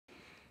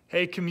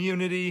Hey,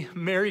 community,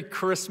 Merry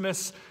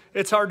Christmas.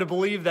 It's hard to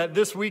believe that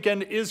this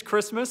weekend is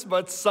Christmas,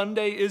 but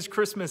Sunday is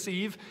Christmas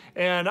Eve.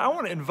 And I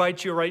want to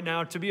invite you right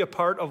now to be a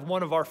part of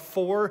one of our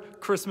 4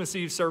 Christmas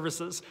Eve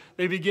services.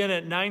 They begin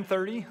at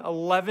 9:30,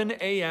 11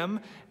 a.m.,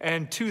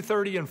 and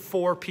 2:30 and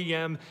 4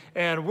 p.m.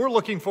 And we're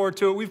looking forward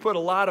to it. We've put a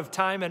lot of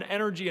time and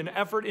energy and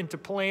effort into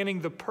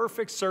planning the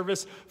perfect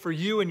service for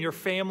you and your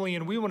family,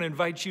 and we want to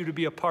invite you to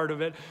be a part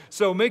of it.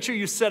 So make sure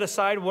you set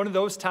aside one of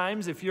those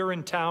times if you're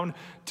in town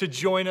to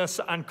join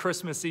us on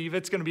Christmas Eve.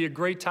 It's going to be a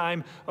great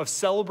time of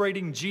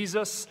celebrating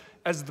Jesus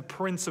as the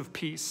Prince of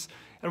Peace.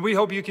 And we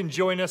hope you can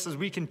join us as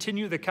we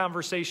continue the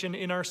conversation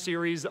in our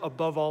series,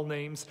 Above All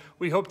Names.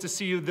 We hope to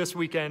see you this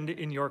weekend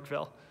in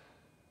Yorkville.